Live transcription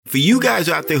For you guys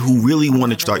out there who really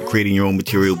want to start creating your own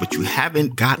material, but you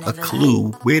haven't got a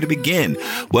clue where to begin,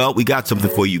 well, we got something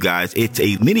for you guys. It's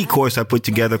a mini course I put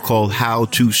together called How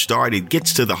to Start. It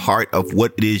gets to the heart of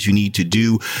what it is you need to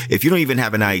do. If you don't even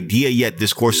have an idea yet,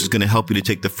 this course is going to help you to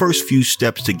take the first few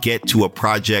steps to get to a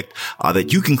project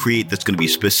that you can create that's going to be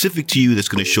specific to you, that's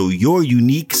going to show your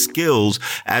unique skills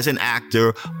as an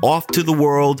actor off to the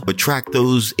world, attract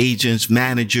those agents,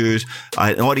 managers,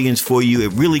 an audience for you.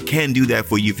 It really can do that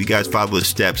for you if you guys follow the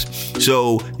steps.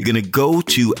 So you're going to go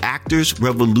to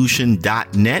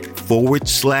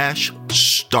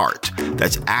actorsrevolution.net/start.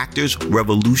 That's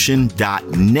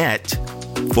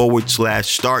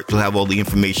actorsrevolution.net/start. You'll have all the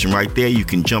information right there. You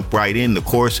can jump right in. The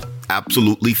course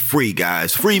absolutely free,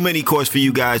 guys. Free mini course for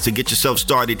you guys to get yourself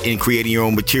started in creating your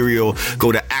own material.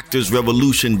 Go to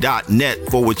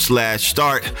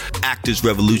actorsrevolution.net/start.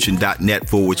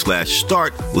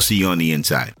 actorsrevolution.net/start. We'll see you on the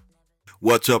inside.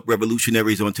 What's up,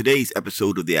 revolutionaries? On today's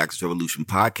episode of the Actors Revolution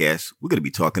podcast, we're going to be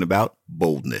talking about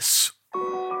boldness.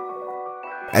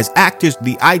 As actors,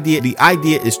 the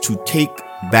idea is to take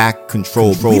back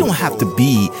control. We don't have to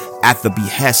be at the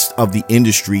behest of the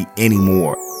industry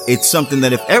anymore. It's something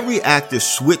that if every actor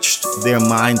switched their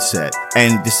mindset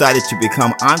and decided to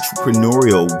become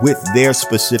entrepreneurial with their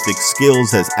specific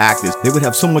skills as actors, they would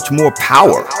have so much more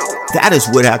power. That is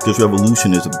what Actors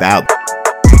Revolution is about.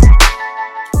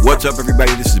 What's up,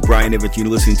 everybody? This is Brian Evans. You're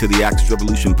listening to the Actors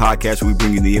Revolution podcast, where we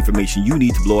bring you the information you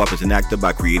need to blow up as an actor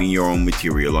by creating your own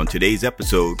material. On today's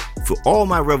episode, for all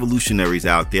my revolutionaries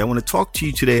out there, I want to talk to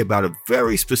you today about a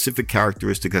very specific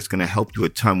characteristic that's going to help you a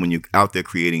ton when you're out there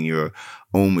creating your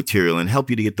own material and help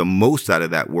you to get the most out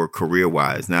of that work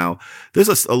career-wise. Now, there's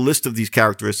a list of these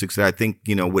characteristics that I think,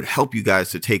 would help you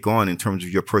guys to take on in terms of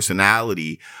your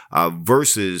personality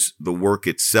versus the work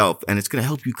itself. And it's going to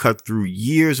help you cut through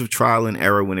years of trial and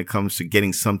error when it comes to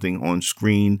getting something on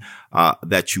screen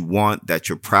that you want, that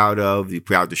you're proud of. You're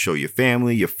proud to show your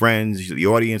family, your friends, the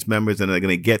audience members, and they're going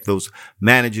to get those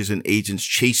managers and agents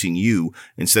chasing you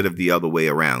instead of the other way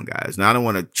around, guys. Now, I don't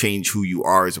want to change who you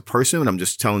are as a person, but I'm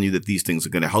just telling you that these things are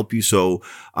going to help you. So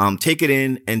take it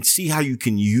in and see how you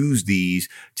can use these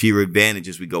to your advantage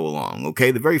as we go along. Okay.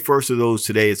 The very first of those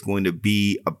today is going to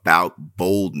be about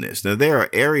boldness. Now, there are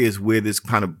areas where this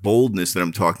kind of boldness that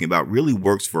I'm talking about really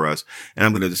works for us, and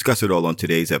I'm going to discuss it all on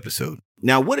today's episode.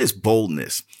 Now, what is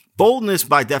boldness? Boldness,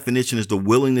 by definition, is the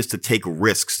willingness to take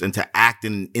risks and to act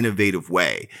in an innovative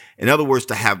way. In other words,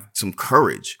 to have some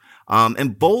courage.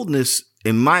 And boldness,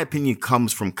 in my opinion,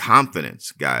 comes from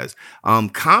confidence, guys.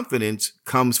 Confidence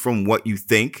comes from what you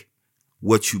think,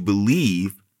 what you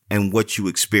believe, and what you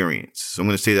experience. So I'm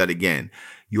going to say that again.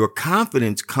 Your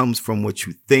confidence comes from what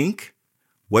you think,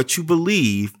 what you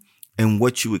believe, and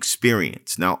what you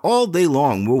experience. Now, all day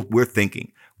long, we're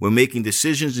thinking. We're making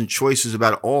decisions and choices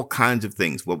about all kinds of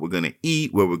things, what we're going to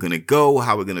eat, where we're going to go,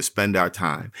 how we're going to spend our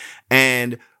time.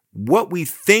 And what we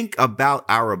think about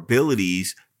our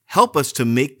abilities help us to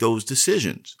make those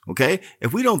decisions. Okay.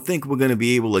 If we don't think we're going to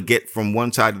be able to get from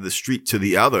one side of the street to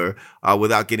the other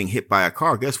without getting hit by a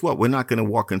car, guess what? We're not going to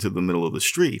walk into the middle of the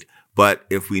street. But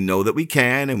if we know that we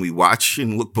can, and we watch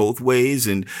and look both ways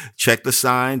and check the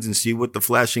signs and see what the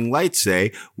flashing lights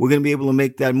say, we're going to be able to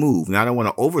make that move. Now, I don't want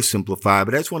to oversimplify,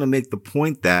 but I just want to make the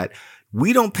point that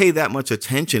we don't pay that much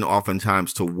attention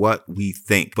oftentimes to what we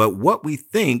think. But what we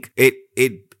think, it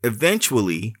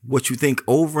eventually, what you think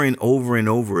over and over and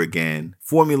over again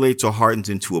formulates or hardens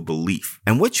into a belief.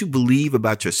 And what you believe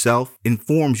about yourself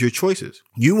informs your choices.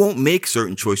 You won't make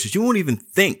certain choices. You won't even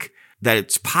think that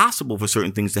it's possible for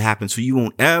certain things to happen. So you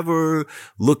won't ever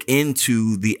look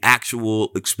into the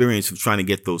actual experience of trying to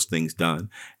get those things done.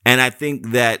 And I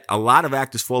think that a lot of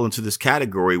actors fall into this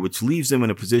category, which leaves them in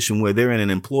a position where they're in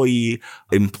an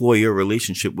employee-employer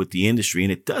relationship with the industry.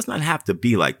 And it does not have to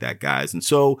be like that, guys. And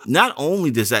so not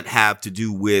only does that have to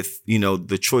do with,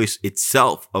 the choice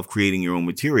itself of creating your own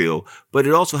material, but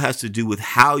it also has to do with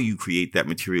how you create that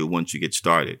material once you get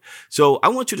started. So I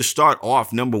want you to start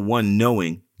off, number one,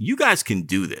 knowing you guys can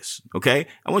do this, okay?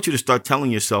 I want you to start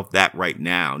telling yourself that right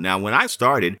now. Now, when I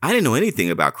started, I didn't know anything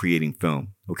about creating film,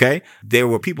 okay? There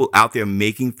were people out there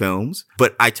making films,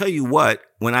 but I tell you what,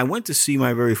 when I went to see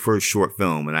my very first short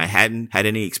film, and I hadn't had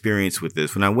any experience with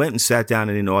this, when I went and sat down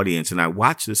in an audience and I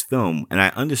watched this film and I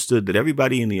understood that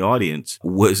everybody in the audience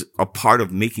was a part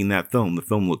of making that film. The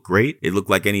film looked great. It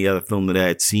looked like any other film that I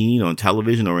had seen on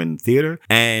television or in the theater.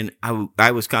 And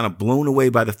I was kind of blown away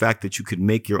by the fact that you could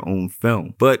make your own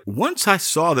film. But once I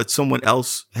saw that someone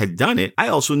else had done it, I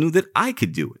also knew that I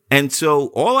could do it. And so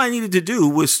all I needed to do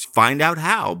was find out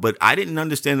how, but I didn't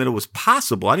understand that it was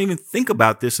possible. I didn't even think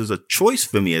about this as a choice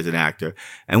for me as an actor.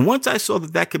 And once I saw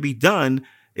that that could be done,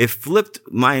 it flipped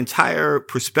my entire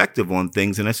perspective on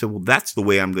things. And I said, well, that's the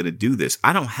way I'm going to do this.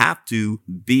 I don't have to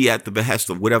be at the behest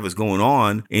of whatever's going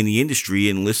on in the industry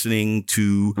and listening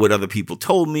to what other people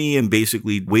told me and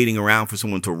basically waiting around for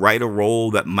someone to write a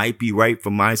role that might be right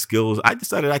for my skills. I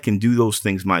decided I can do those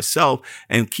things myself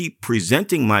and keep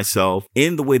presenting myself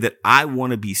in the way that I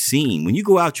want to be seen. When you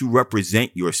go out, you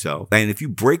represent yourself. And if you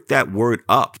break that word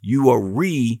up, you are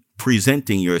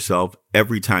presenting yourself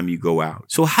every time you go out.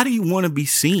 So how do you want to be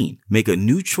seen? Make a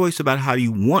new choice about how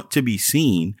you want to be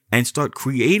seen and start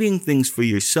creating things for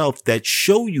yourself that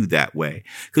show you that way.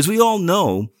 Because we all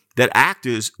know that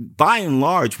actors, by and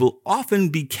large, will often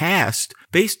be cast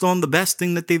based on the best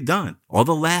thing that they've done or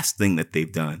the last thing that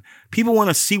they've done. People want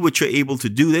to see what you're able to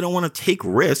do. They don't want to take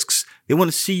risks. They want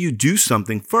to see you do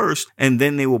something first, and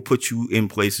then they will put you in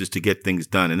places to get things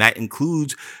done. And that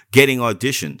includes getting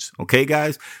auditions. Okay,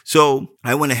 guys? So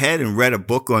I went ahead and read a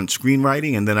book on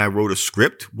screenwriting, and then I wrote a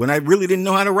script when I really didn't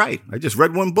know how to write. I just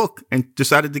read one book and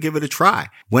decided to give it a try.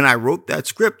 When I wrote that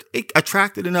script, it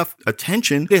attracted enough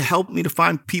attention to help me to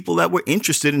find people that were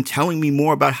interested in telling me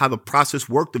more about how the process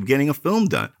worked of getting a film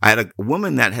done. I had a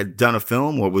woman that had done a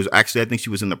film, or was actually, I think she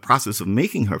was in the process of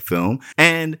making her film.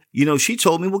 And, she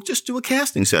told me, well, just do a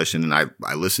casting session. And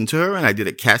I listened to her and I did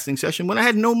a casting session when I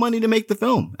had no money to make the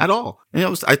film at all.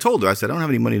 And I told her, I said, I don't have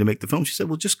any money to make the film. She said,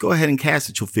 well, just go ahead and cast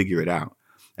it. You'll figure it out.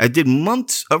 I did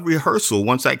months of rehearsal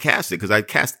once I cast it, because I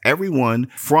cast everyone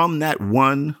from that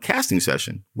one casting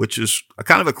session, which is a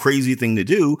kind of a crazy thing to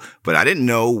do, but I didn't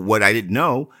know what I didn't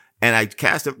know. And I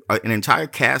cast an entire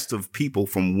cast of people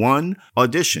from one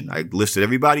audition. I listed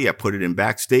everybody. I put it in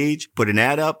Backstage, put an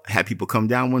ad up, had people come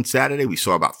down one Saturday. We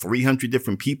saw about 300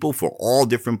 different people for all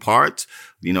different parts,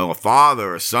 a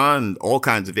father, a son, all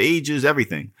kinds of ages,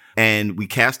 everything. And we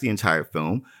cast the entire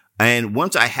film. And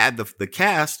once I had the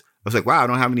cast, I was like, wow, I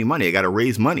don't have any money. I got to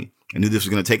raise money. I knew this was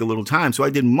going to take a little time. So I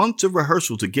did months of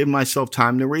rehearsal to give myself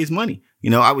time to raise money.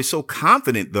 I was so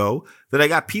confident, though, that I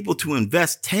got people to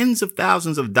invest tens of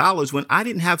thousands of dollars when I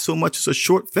didn't have so much as a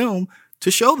short film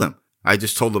to show them. I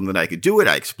just told them that I could do it.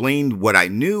 I explained what I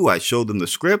knew. I showed them the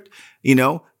script,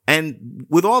 And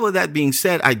with all of that being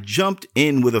said, I jumped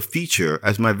in with a feature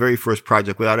as my very first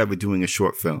project without ever doing a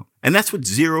short film. And that's with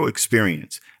zero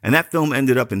experience. And that film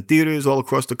ended up in theaters all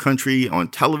across the country, on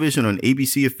television, on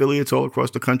ABC affiliates all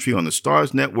across the country, on the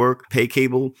Starz network, pay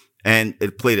cable, and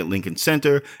it played at Lincoln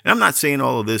Center. And I'm not saying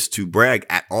all of this to brag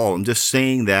at all. I'm just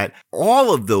saying that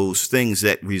all of those things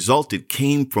that resulted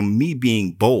came from me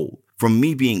being bold, from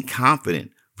me being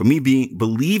confident, from me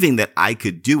believing that I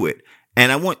could do it.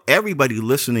 And I want everybody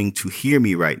listening to hear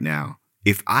me right now.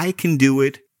 If I can do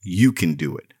it, you can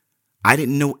do it. I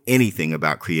didn't know anything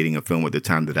about creating a film at the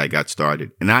time that I got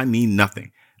started. And I mean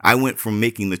nothing. I went from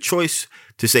making the choice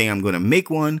to saying I'm going to make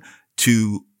one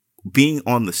to being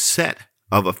on the set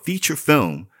of a feature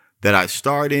film that I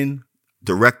starred in,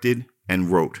 directed,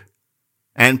 and wrote.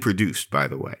 And produced, by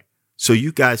the way. So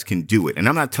you guys can do it. And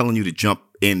I'm not telling you to jump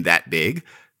in that big.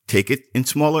 Take it in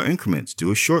smaller increments.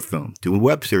 Do a short film. Do a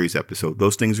web series episode.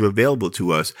 Those things are available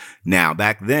to us now.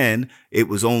 Back then, it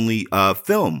was only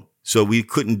film. So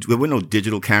there were no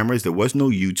digital cameras. There was no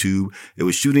YouTube. It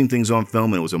was shooting things on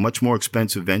film, and it was a much more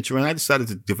expensive venture. And I decided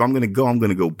if I'm going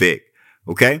to go big.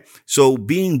 Okay? So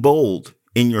being bold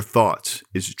in your thoughts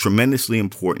is tremendously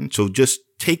important. So just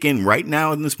take in right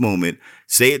now in this moment,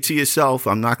 say it to yourself.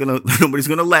 Nobody's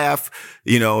going to laugh.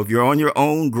 If you're on your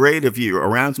own, great. If you're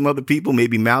around some other people,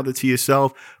 maybe mouth it to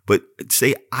yourself, but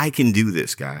say, I can do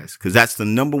this, guys. Cause that's the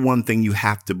number one thing you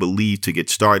have to believe to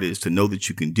get started, is to know that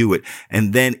you can do it.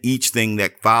 And then each thing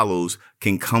that follows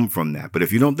can come from that. But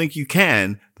if you don't think you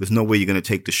can, there's no way you're going to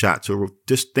take the shot. So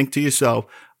just think to yourself,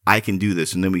 I can do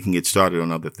this, and then we can get started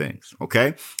on other things.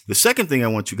 Okay. The second thing I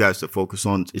want you guys to focus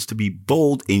on is to be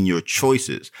bold in your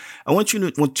choices. I want you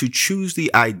to choose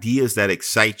the ideas that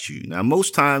excite you. Now,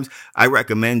 most times I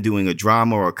recommend doing a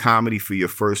drama or a comedy for your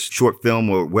first short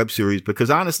film or web series, because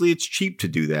honestly, it's cheap to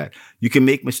do that. You can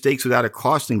make mistakes without it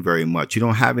costing very much. You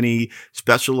don't have any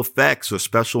special effects or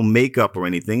special makeup or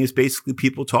anything. It's basically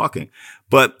people talking.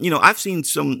 But, I've seen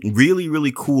some really,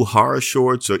 really cool horror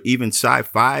shorts or even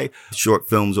sci-fi short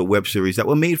films or web series that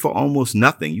were made for almost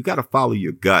nothing. You got to follow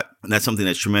your gut. And that's something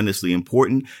that's tremendously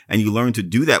important. And you learn to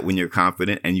do that when you're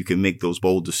confident, and you can make those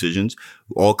bold decisions,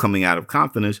 all coming out of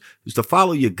confidence, is to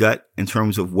follow your gut in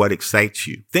terms of what excites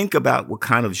you. Think about what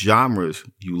kind of genres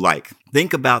you like.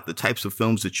 Think about the types of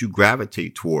films that you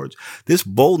gravitate towards. This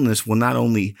boldness will not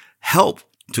only help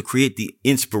to create the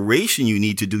inspiration you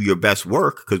need to do your best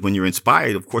work. Because when you're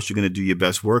inspired, of course, you're going to do your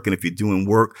best work. And if you're doing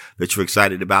work that you're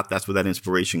excited about, that's where that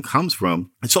inspiration comes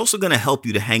from. It's also going to help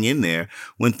you to hang in there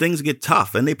when things get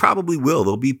tough. And they probably will.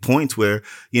 There'll be points where,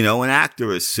 an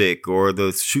actor is sick or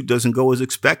the shoot doesn't go as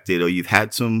expected, or you've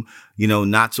had some,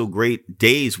 not so great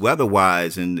days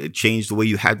weather-wise, and it changed the way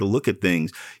you had to look at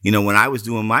things. When I was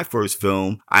doing my first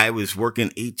film, I was working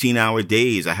 18-hour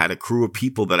days. I had a crew of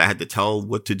people that I had to tell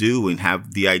what to do and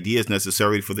have the ideas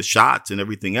necessary for the shots and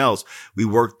everything else. We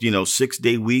worked,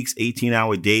 6-day weeks,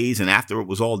 18-hour days. And after it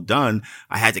was all done,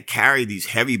 I had to carry these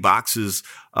heavy boxes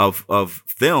of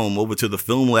film over to the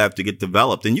film lab to get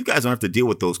developed. And you guys don't have to deal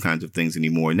with those kinds of things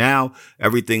anymore. Now,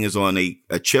 everything is on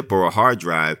a chip or a hard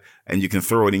drive, and you can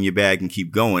throw it in your bag and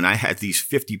keep going. I had these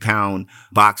 50-pound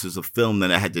boxes of film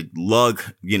that I had to lug,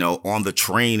 on the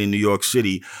train in New York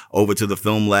City over to the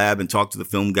film lab and talk to the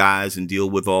film guys and deal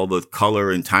with all the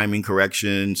color and timing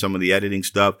correction, some of the editing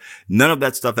stuff. None of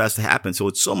that stuff has to happen. So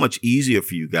it's so much easier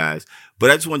for you guys. But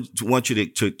I just want you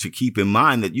to keep in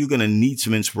mind that you're going to need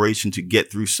some inspiration to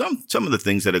get through some of the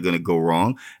things that are going to go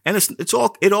wrong. And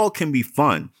it all can be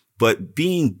fun. But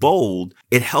being bold,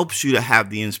 it helps you to have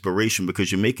the inspiration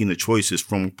because you're making the choices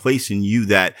from a place in you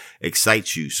that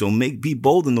excites you. So be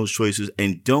bold in those choices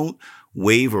and don't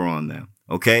waver on them.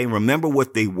 Okay. Remember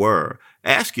what they were.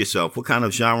 Ask yourself, what kind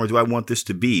of genre do I want this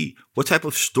to be? What type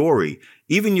of story?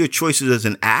 Even your choices as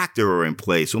an actor are in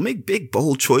play. So make big,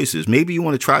 bold choices. Maybe you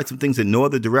want to try some things that no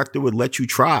other director would let you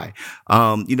try.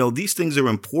 These things are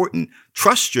important.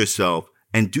 Trust yourself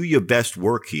and do your best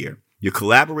work here. Your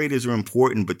collaborators are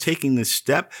important, but taking this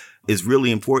step is really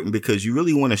important because you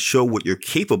really want to show what you're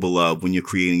capable of when you're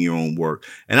creating your own work.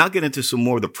 And I'll get into some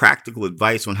more of the practical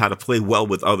advice on how to play well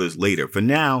with others later. For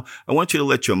now, I want you to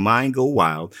let your mind go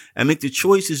wild and make the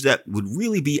choices that would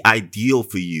really be ideal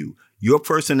for you. Your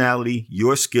personality,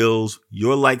 your skills,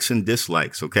 your likes and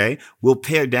dislikes, okay? We'll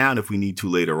pare down if we need to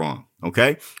later on,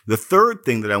 okay? The third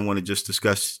thing that I want to just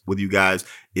discuss with you guys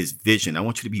is vision. I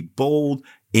want you to be bold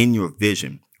in your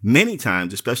vision. Many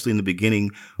times, especially in the beginning,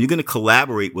 you're going to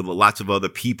collaborate with lots of other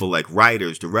people like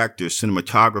writers, directors,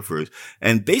 cinematographers,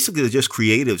 and basically they're just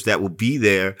creatives that will be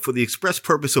there for the express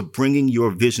purpose of bringing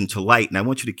your vision to light. And I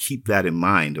want you to keep that in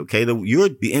mind, okay? You're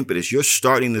the impetus. You're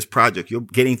starting this project. You're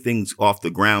getting things off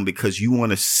the ground because you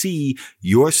want to see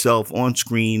yourself on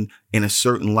screen in a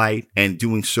certain light and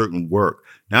doing certain work.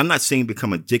 Now, I'm not saying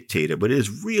become a dictator, but it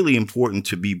is really important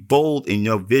to be bold in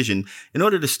your vision in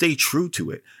order to stay true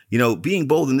to it. Being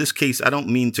bold in this case, I don't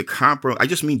mean to compromise. I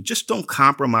just mean just don't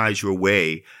compromise your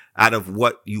way out of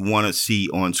what you want to see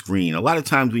on screen. A lot of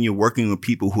times when you're working with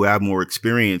people who have more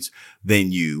experience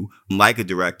than you, like a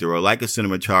director or like a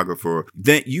cinematographer,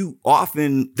 then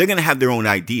they're going to have their own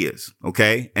ideas.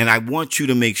 Okay. And I want you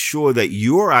to make sure that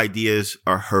your ideas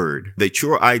are heard, that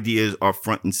your ideas are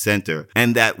front and center,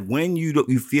 and that when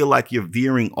you feel like you're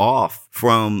veering off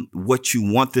from what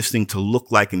you want this thing to look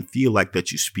like and feel like,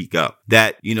 that you speak up,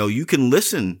 that, you can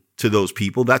listen to those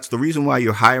people. That's the reason why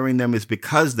you're hiring them, is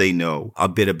because they know a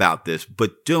bit about this.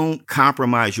 But don't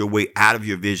compromise your way out of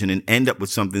your vision and end up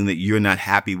with something that you're not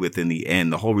happy with in the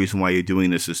end. The whole reason why you're doing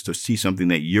this is to see something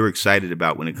that you're excited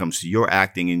about when it comes to your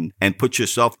acting, and put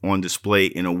yourself on display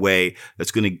in a way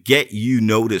that's going to get you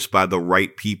noticed by the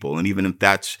right people. And even if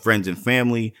that's friends and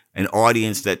family, an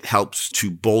audience that helps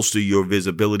to bolster your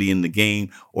visibility in the game,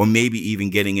 or maybe even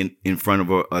getting in front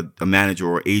of a manager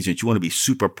or agent, you want to be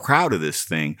super proud of this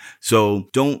thing. So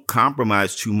don't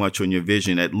compromise too much on your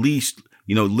vision. At least,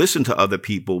 listen to other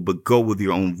people, but go with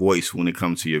your own voice when it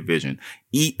comes to your vision.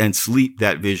 Eat and sleep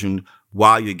that vision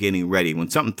while you're getting ready. When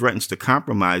something threatens to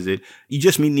compromise it, you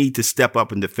just need to step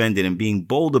up and defend it. And being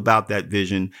bold about that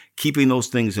vision, keeping those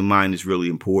things in mind, is really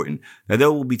important. Now,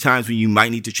 there will be times when you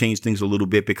might need to change things a little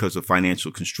bit because of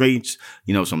financial constraints,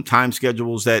 some time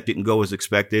schedules that didn't go as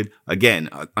expected. Again,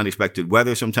 unexpected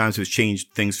weather sometimes has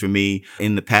changed things for me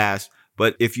in the past.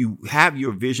 But if you have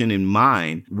your vision in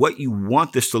mind, what you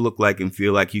want this to look like and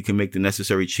feel like, you can make the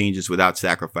necessary changes without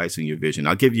sacrificing your vision.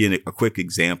 I'll give you a quick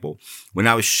example. When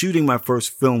I was shooting my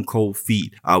first film, Cold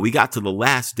Feet, we got to the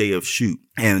last day of shoot,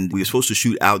 and we were supposed to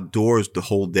shoot outdoors the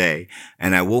whole day.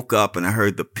 And I woke up and I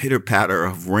heard the pitter patter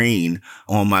of rain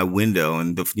on my window.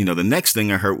 And the next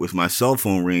thing I heard was my cell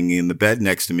phone ringing in the bed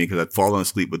next to me, because I'd fallen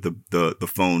asleep with the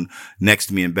phone next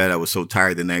to me in bed. I was so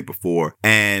tired the night before.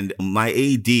 And my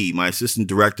AD, my assistant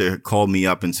director, called me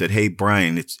up and said, "Hey,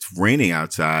 Brian, it's raining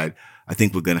outside. I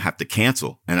think we're going to have to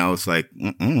cancel." And I was like,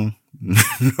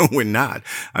 No, we're not.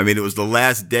 I mean, it was the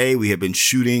last day. We had been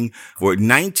shooting for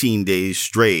 19 days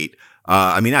straight.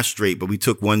 Not straight, but we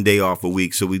took one day off a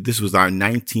week. So this was our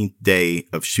 19th day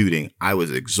of shooting. I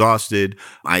was exhausted.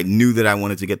 I knew that I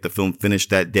wanted to get the film finished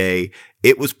that day.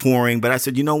 It was pouring, but I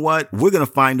said, you know what? We're going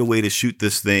to find a way to shoot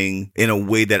this thing in a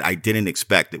way that I didn't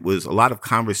expect. It was a lot of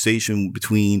conversation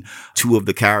between two of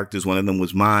the characters. One of them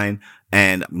was mine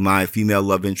and my female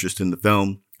love interest in the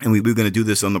film. And we were going to do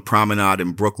this on the promenade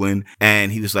in Brooklyn.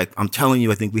 And he was like, I'm telling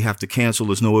you, I think we have to cancel.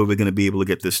 There's no way we're going to be able to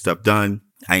get this stuff done.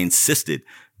 I insisted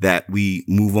that we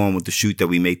move on with the shoot, that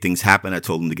we make things happen. I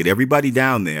told him to get everybody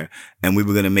down there and we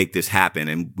were going to make this happen.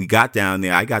 And we got down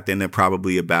there. I got down there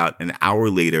probably about an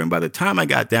hour later. And by the time I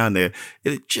got down there,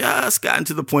 it had just gotten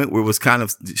to the point where it was kind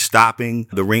of stopping.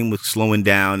 The rain was slowing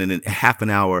down. And in half an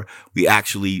hour, we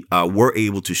actually were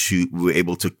able to shoot. We were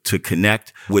able to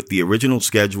connect with the original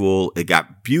schedule. It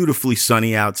got beautifully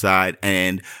sunny outside.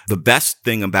 And the best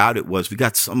thing about it was we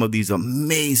got some of these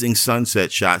amazing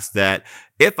sunset shots that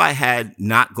if I had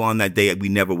not gone that day, we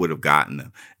never would have gotten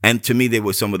them. And to me, they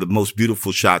were some of the most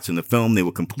beautiful shots in the film. They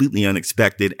were completely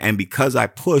unexpected. And because I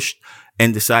pushed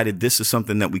and decided this is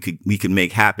something that we could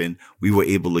make happen, we were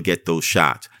able to get those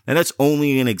shots. Now, that's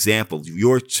only an example.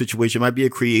 Your situation might be a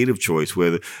creative choice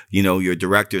where, your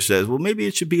director says, well, maybe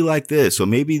it should be like this, or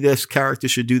maybe this character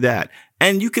should do that.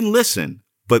 And you can listen,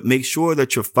 but make sure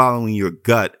that you're following your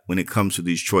gut when it comes to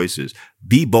these choices.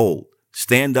 Be bold.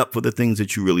 Stand up for the things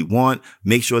that you really want.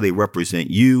 Make sure they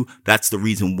represent you. That's the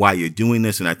reason why you're doing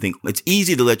this. And I think it's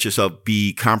easy to let yourself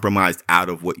be compromised out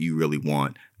of what you really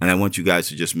want. And I want you guys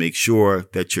to just make sure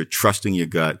that you're trusting your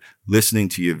gut, listening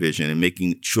to your vision, and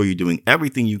making sure you're doing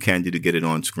everything you can do to get it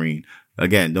on screen.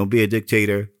 Again, don't be a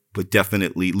dictator, but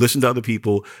definitely listen to other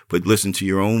people, but listen to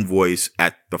your own voice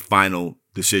at the final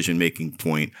decision-making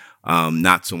point,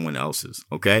 not someone else's.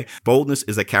 Okay. Boldness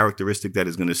is a characteristic that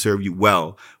is going to serve you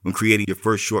well when creating your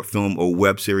first short film or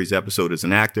web series episode as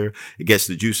an actor. It gets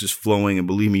the juices flowing, and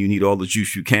believe me, you need all the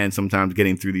juice you can sometimes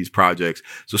getting through these projects.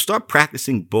 So start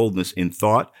practicing boldness in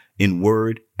thought, in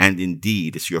word, and in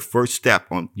deed. It's your first step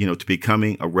on, to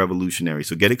becoming a revolutionary.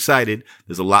 So get excited.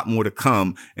 There's a lot more to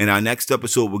come. In our next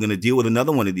episode, we're going to deal with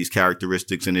another one of these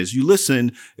characteristics. And as you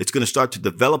listen, it's going to start to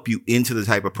develop you into the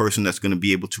type of person that's going to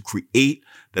be able to create,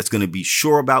 that's going to be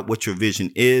sure about what your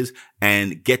vision is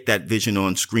and get that vision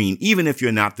on screen, even if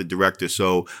you're not the director.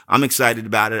 So I'm excited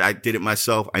about it. I did it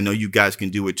myself. I know you guys can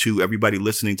do it too. Everybody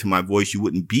listening to my voice, you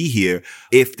wouldn't be here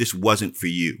if this wasn't for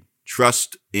you.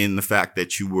 Trust in the fact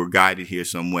that you were guided here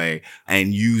some way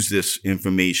and use this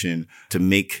information to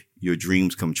make your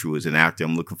dreams come true as an actor.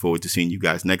 I'm looking forward to seeing you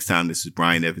guys next time. This is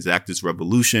Brian Evans, Actors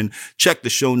Revolution. Check the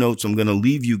show notes. I'm going to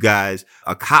leave you guys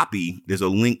a copy. There's a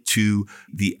link to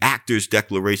the Actors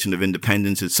Declaration of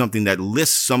Independence. It's something that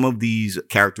lists some of these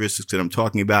characteristics that I'm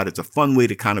talking about. It's a fun way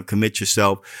to kind of commit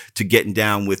yourself to getting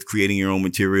down with creating your own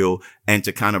material and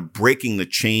to kind of breaking the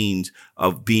chains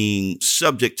of being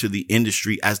subject to the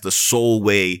industry as the sole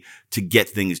way to get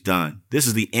things done. This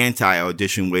is the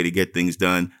anti-audition way to get things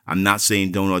done. I'm not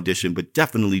saying don't audition, but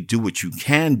definitely do what you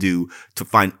can do to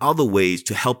find other ways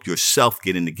to help yourself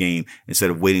get in the game instead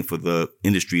of waiting for the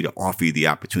industry to offer you the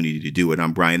opportunity to do it.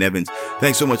 I'm Brian Evans.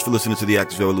 Thanks so much for listening to the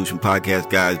Actors Revolution podcast,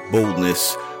 guys.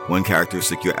 Boldness, one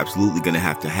characteristic you're absolutely going to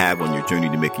have on your journey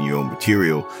to making your own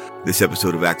material. This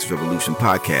episode of Actors Revolution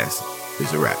podcast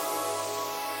is a wrap.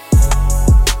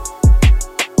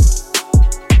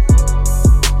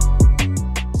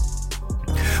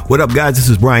 What up, guys? This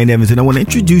is Brian Evans, and I want to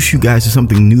introduce you guys to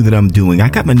something new that I'm doing. I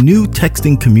got my new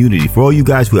texting community for all you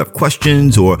guys who have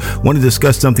questions or want to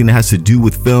discuss something that has to do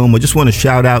with film, or just want to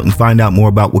shout out and find out more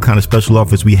about what kind of special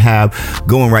offers we have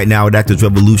going right now at Actors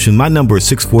Revolution. My number is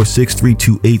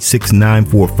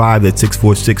 646-328-6945. That's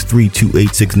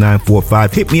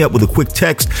 646-328-6945. Hit me up with a quick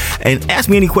text and ask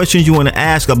me any questions you want to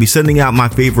ask. I'll be sending out my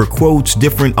favorite quotes,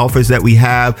 different offers that we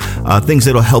have, things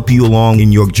that'll help you along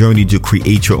in your journey to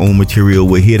create your own material.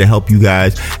 We're here to help you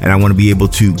guys, and I want to be able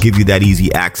to give you that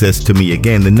easy access to me.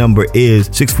 Again, the number is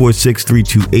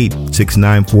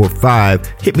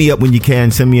 646-328-6945. Hit me up when you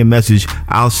can. Send me a message.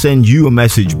 I'll send you a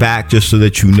message back just so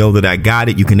that you know that I got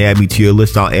it. You can add me to your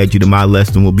list. I'll add you to my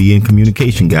list, and we'll be in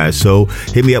communication, guys. So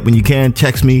hit me up when you can.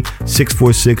 Text me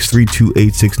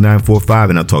 646-328-6945,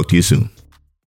 and I'll talk to you soon.